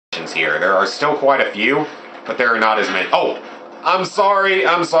missions here. There are still quite a few, but there are not as many. Oh, I'm sorry.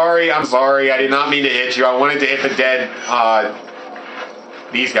 I did not mean to hit you. I wanted to hit the dead,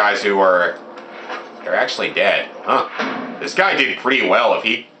 these guys who are, they're actually dead. Huh. This guy did pretty well if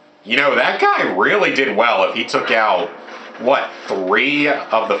he, you know, that guy really did well if he took out, what, 3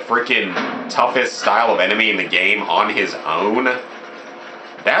 of the freaking toughest style of enemy in the game on his own?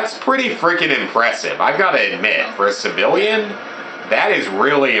 That's pretty freaking impressive. I've got to admit, for a civilian, that is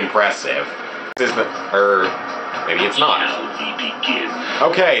really impressive. This is the, maybe it's not.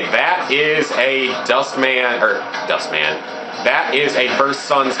 Okay, that is a Dustman. That is a First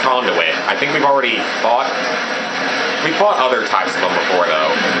Son's Conduit. I think we've already fought other types of them before,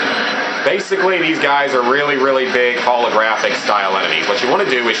 though. Basically, these guys are really, really big holographic style enemies. What you want to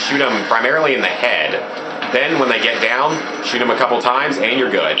do is shoot them primarily in the head. Then, when they get down, shoot them a couple times, and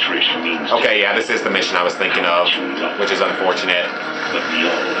you're good. Okay, yeah, this is the mission I was thinking of, which is unfortunate.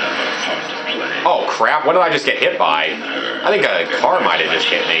 Oh, crap, what did I just get hit by? I think a car might have just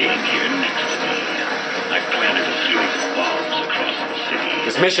hit me.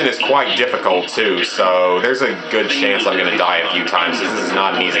 This mission is quite difficult, too, so there's a good chance I'm going to die a few times. This is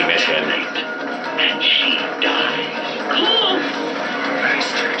not an easy mission. And she dies.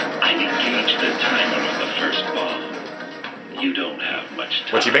 I've engaged the timer on the first bomb. You don't have much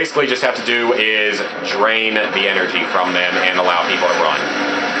time. What you basically just have to do is drain the energy from them and allow people to run.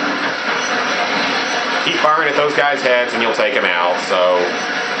 Keep firing at those guys' heads and you'll take them out, so...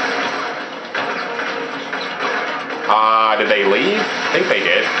 did they leave? I think they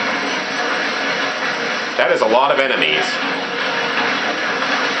did. That is a lot of enemies.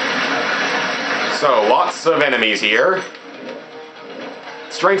 So, lots of enemies here.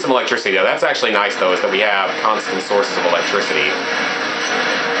 Let's drain some electricity, though. That's actually nice, though, is that we have constant sources of electricity.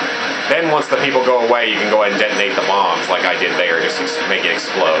 Then, once the people go away, you can go ahead and detonate the bombs like I did there, just to make it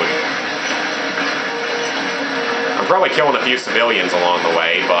explode. I'm probably killing a few civilians along the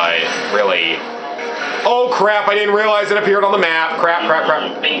way, but really... Oh, crap, I didn't realize it appeared on the map. Crap.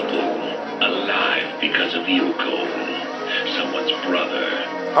 People alive because of you, Cole. Someone's brother.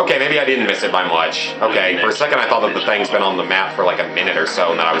 Okay, maybe I didn't miss it by much. Okay, for a second I thought that the thing's been on the map for like a minute or so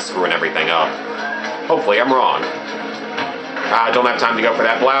and that I was screwing everything up. Hopefully I'm wrong. I don't have time to go for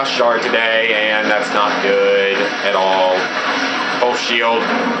that blast shard today, and that's not good at all. Oh, shield.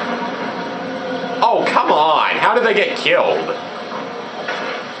 Oh, come on! How did they get killed?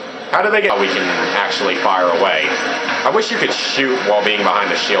 How do they get... Oh, we can actually fire away. I wish you could shoot while being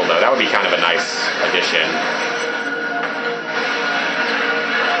behind the shield, though. That would be kind of a nice addition.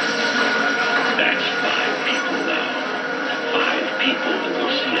 That's 5 people now. 5 people that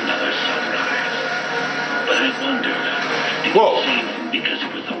will see another sunrise. But I wonder, did you save them because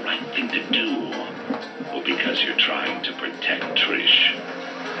it was the right thing to do? Or because you're trying to protect Trish?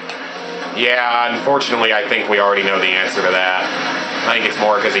 Yeah, unfortunately, I think we already know the answer to that. I think it's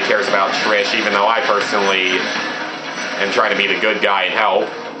more because he cares about Trish, even though I personally am trying to be the good guy and help.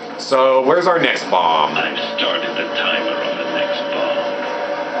 So, where's our next bomb? I've started the timer on the next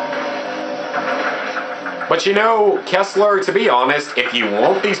bomb. But you know, Kessler, to be honest, if you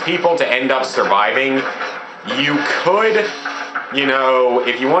want these people to end up surviving, you could, you know,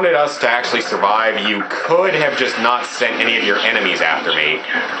 if you wanted us to actually survive, you could have just not sent any of your enemies after me.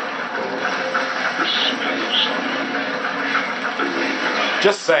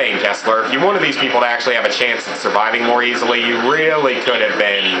 Just saying, Kessler, if you wanted these people to actually have a chance at surviving more easily, you really could have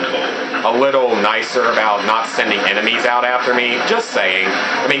been a little nicer about not sending enemies out after me. Just saying.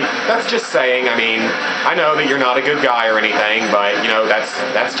 I mean, that's just saying. I mean, I know that you're not a good guy or anything, but, you know,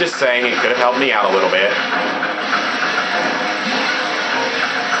 that's just saying. It could have helped me out a little bit.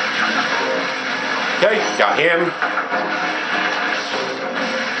 Okay, got him.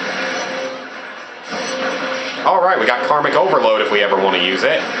 Alright, we got Karmic Overload if we ever want to use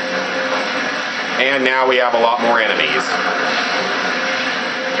it. And now we have a lot more enemies.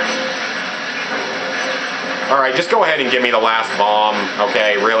 Alright, just go ahead and give me the last bomb.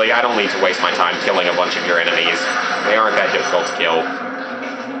 Okay, really, I don't need to waste my time killing a bunch of your enemies. They aren't that difficult to kill.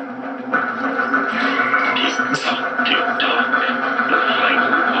 Tick-tock, tick-tock. The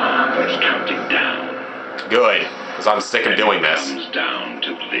final bomb is counting down. Good, because I'm sick of doing this. Comes down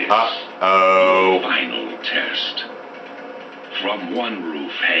to this. Uh-oh. Final test. From one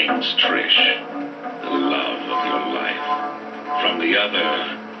roof hangs Trish, the love of your life. From the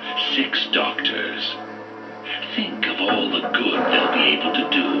other, 6 doctors. Think of all the good they'll be able to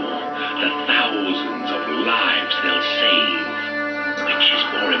do, the thousands of lives they'll save. Which is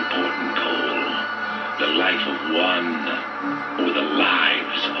more important, Cole? The life of one, or the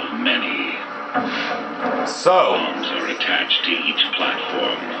lives of many? So, bombs are attached to each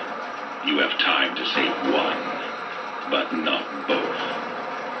platform. You have time to save one, but not both.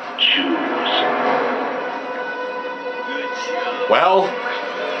 Choose. Well,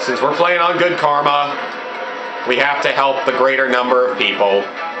 since we're playing on good karma, we have to help the greater number of people.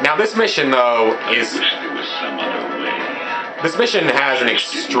 Now this mission, though, is... I wish there was some other way. This mission has an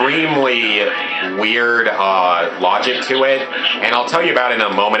extremely weird logic to it, and I'll tell you about it in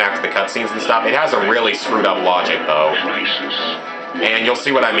a moment after the cutscenes and stuff. It has a really screwed up logic, though. And you'll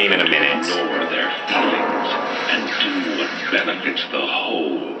see what I mean in a minute. Ignore their feelings and do what benefits the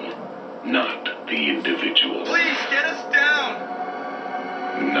whole, not the individual. Please get us down!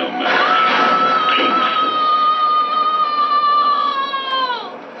 No matter how painful.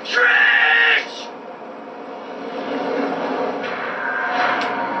 Trish!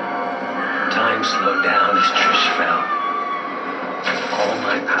 Time slowed down as Trish fell. All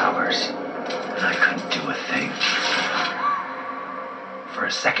my powers, and I couldn't do a thing. For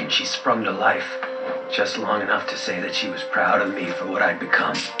a second, she sprung to life, just long enough to say that she was proud of me for what I'd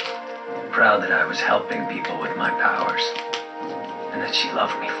become. Proud that I was helping people with my powers, and that she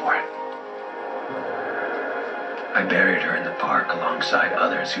loved me for it. I buried her in the park alongside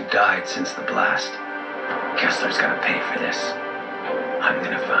others who died since the blast. Kessler's gonna pay for this. I'm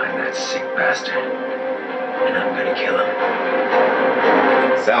gonna find that sick bastard, and I'm gonna kill him.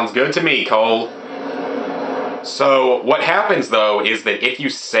 Sounds good to me, Cole. So, what happens, though, is that if you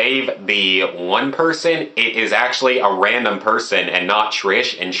save the one person, it is actually a random person and not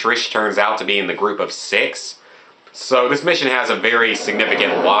Trish, and Trish turns out to be in the group of 6. So, this mission has a very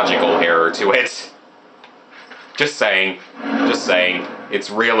significant logical error to it. Just saying. Just saying. It's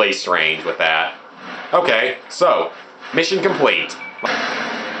really strange with that. Okay, so, mission complete.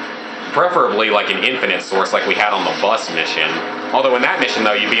 Preferably like an infinite source like we had on the bus mission. Although in that mission,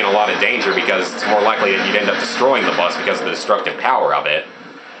 though, you'd be in a lot of danger because it's more likely that you'd end up destroying the bus because of the destructive power of it.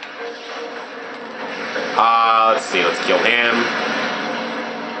 Let's see, let's kill him.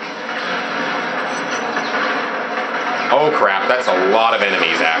 Oh crap, that's a lot of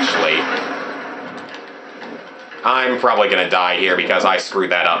enemies, actually. I'm probably gonna die here because I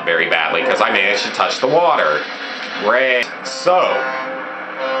screwed that up very badly because I managed to touch the water. Great. So,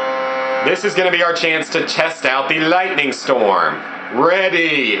 this is going to be our chance to test out the lightning storm.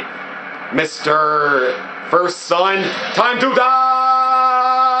 Ready, Mr. First Son? Time to die!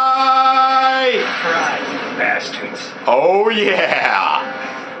 Right, you bastards. Oh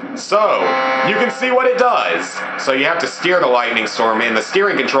yeah! So, you can see what it does. So you have to steer the lightning storm in. The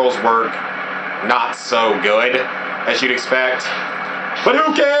steering controls work not so good, as you'd expect. But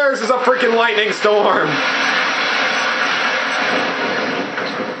who cares? It's a freaking lightning storm!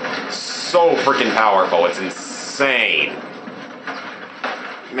 So freaking powerful. It's insane.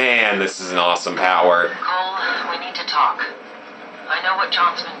 Man, this is an awesome power. Cole, we need to talk. I know what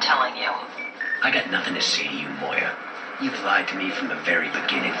John's been telling you. I got nothing to say to you, Moya. You've lied to me from the very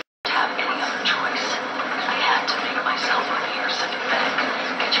beginning. Have any other choice. I had to make myself appear sympathetic.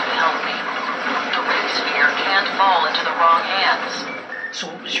 Get you to help me. The ring sphere can't fall into the wrong hands.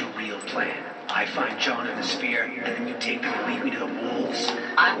 So what was your real plan? I find John in the sphere, and then you take me and lead me to the wolves?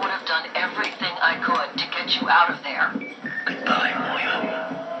 I would have done everything I could to get you out of there. Goodbye, Moya.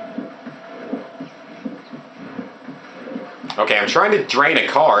 Okay, I'm trying to drain a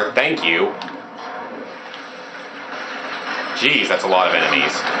car. Thank you. Jeez, that's a lot of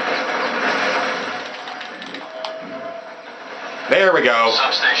enemies. There we go.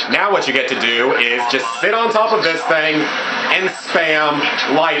 Now what you get to do is just sit on top of this thing and spam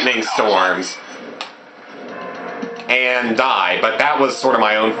lightning storms. And die, but that was sort of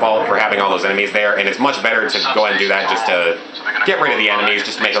my own fault for having all those enemies there, and it's much better to go ahead and do that just to get rid of the enemies,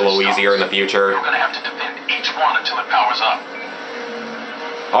 just to make it a little easier in the future. We're gonna have to defend each one until it powers up.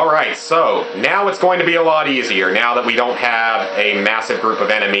 Alright, so now it's going to be a lot easier now that we don't have a massive group of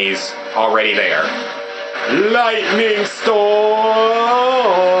enemies already there. Lightning storm!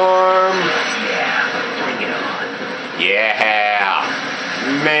 Yeah, bring it on. Yeah!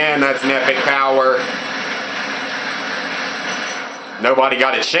 Man, that's an epic power. Nobody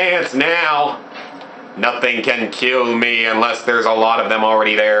got a chance now. Nothing can kill me unless there's a lot of them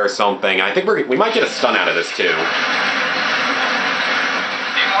already there or something. I think we might get a stun out of this too. Need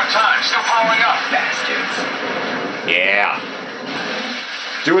more time. Still powering up. Bastards. Yeah.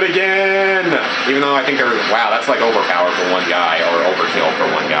 Do it again! Even though I think they're... Wow, that's like overpowered for one guy, or overkill for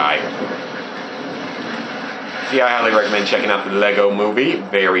one guy. See, I highly recommend checking out the Lego Movie.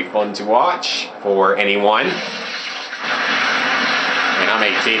 Very fun to watch for anyone. And I'm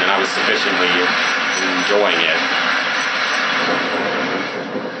 18 and I was sufficiently enjoying it.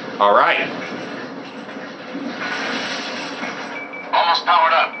 Alright. Almost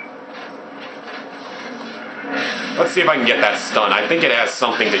powered up. Let's see if I can get that stun. I think it has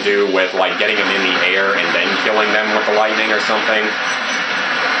something to do with, like, getting them in the air and then killing them with the lightning or something.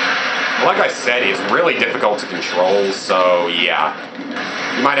 Like I said, it's really difficult to control, so yeah.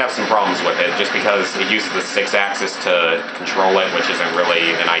 You might have some problems with it, just because it uses the 6-axis to control it, which isn't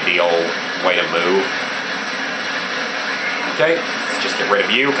really an ideal way to move. Okay, let's just get rid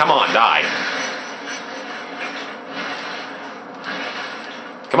of you. Come on, die.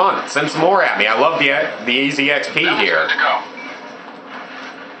 Come on, send some more at me. I love the easy XP here.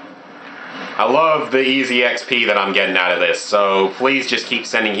 I love the easy XP that I'm getting out of this, so please just keep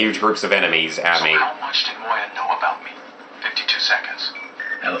sending huge groups of enemies at me. So how much did Moya know about me? 52 seconds.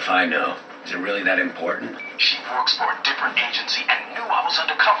 Hell if I know. Is it really that important? She works for a different agency and knew I was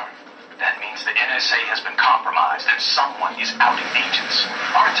undercover. That means the NSA has been compromised and someone is outing agents.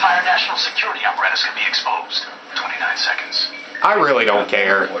 Our entire national security apparatus could be exposed. 29 seconds. I really don't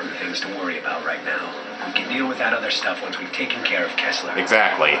care. Important things to worry about right now. We can deal with that other stuff once we've taken care of Kessler.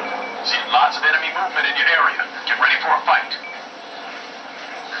 Exactly. See lots of enemy movement in your area. Get ready for a fight.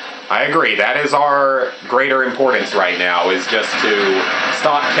 I agree. That is our greater importance right now, is just to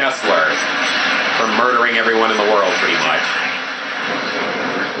stop Kessler from murdering everyone in the world, pretty much.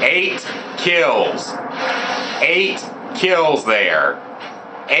 8 kills. 8 kills there.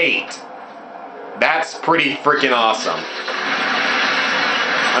 8. That's pretty freaking awesome.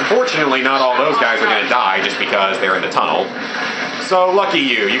 Unfortunately, not all those guys are going to die just because they're in the tunnel. So, lucky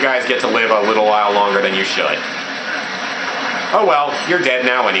you. You guys get to live a little while longer than you should. Oh well, you're dead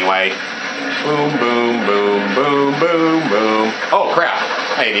now anyway. Boom, boom, boom, boom, boom, boom. Oh, crap.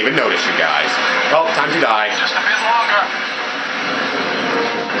 I didn't even notice you guys. Well, time to die. Just a bit longer.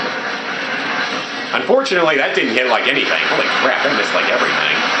 Unfortunately, that didn't hit like anything. Holy crap, I missed like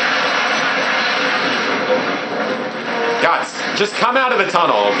everything. Guys, just come out of the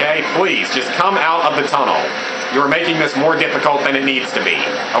tunnel, okay? Please, just come out of the tunnel. You're making this more difficult than it needs to be,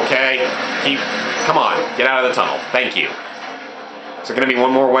 okay? Come on, get out of the tunnel. Thank you. Is there gonna be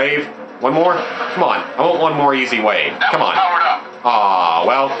one more wave? One more? Come on, I want one more easy wave. Come on. Powered up. Aw,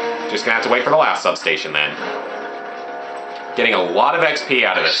 well, just gonna have to wait for the last substation then. Getting a lot of XP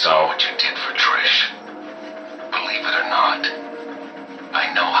out of this, though. What you did for Trish. Believe it or not,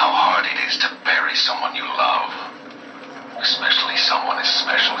 I know how hard it is to bury someone you love. Especially someone as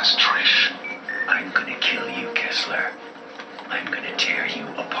special as Trish. I'm gonna kill you, Kessler. I'm gonna tear you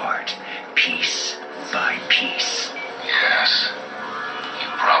apart, piece by piece. Yes, you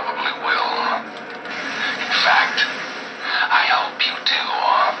probably will. In fact, I hope you do.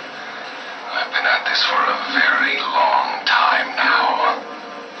 I've been at this for a very long time now.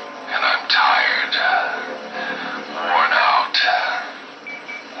 And I'm tired. Worn out.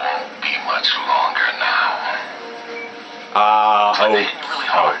 Won't be much longer now. Try to hit you really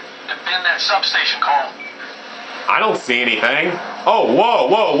hard. Defend that substation, Cole. I don't see anything. Oh, whoa,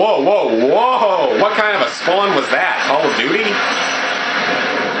 whoa, whoa, whoa, whoa! What kind of a spawn was that? Call of Duty?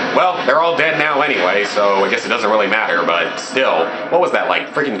 Well, they're all dead now anyway, so I guess it doesn't really matter, but still. What was that, like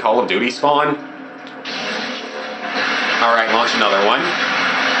freaking Call of Duty spawn? Alright, launch another one.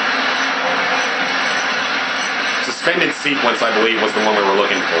 Suspended sequence, I believe, was the one we were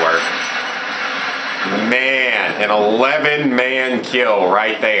looking for. Man, an 11-man kill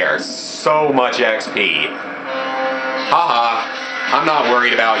right there. So much XP. Haha, I'm not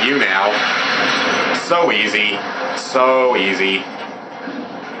worried about you now. So easy. So easy.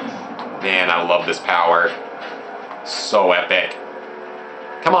 Man, I love this power. So epic.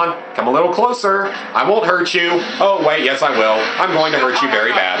 Come on, come a little closer. I won't hurt you. Oh, wait, yes I will. I'm going to hurt you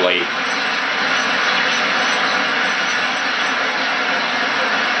very badly.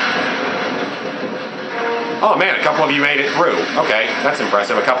 Oh man, a couple of you made it through. Okay, that's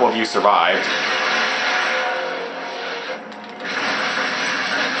impressive. A couple of you survived.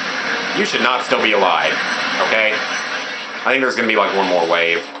 You should not still be alive, okay? I think there's gonna be like one more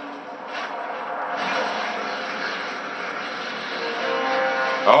wave.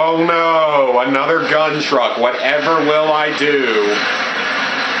 Oh no, another gun truck. Whatever will I do?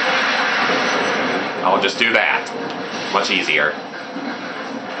 I'll just do that. Much easier.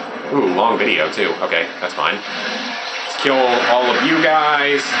 Ooh, long video too. Okay, that's fine. Let's kill all of you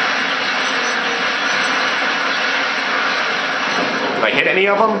guys. Did I hit any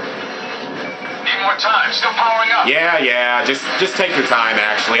of them? Need more time. Still powering up. Yeah. Just take your time,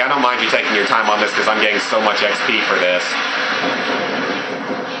 actually. I don't mind you taking your time on this because I'm getting so much XP for this.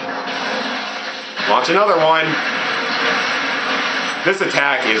 Launch another one. This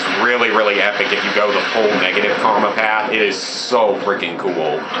attack is really, really epic if you go the full negative karma path. It is so freaking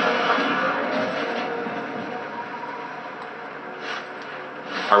cool.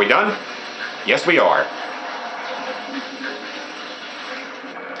 Are we done? Yes, we are.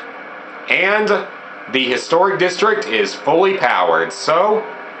 And the historic district is fully powered, so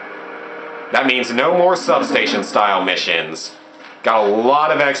that means no more substation style missions. Got a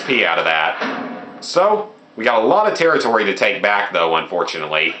lot of XP out of that. So, we got a lot of territory to take back though,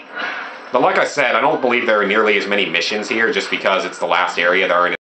 unfortunately. But like I said, I don't believe there are nearly as many missions here just because it's the last area that are in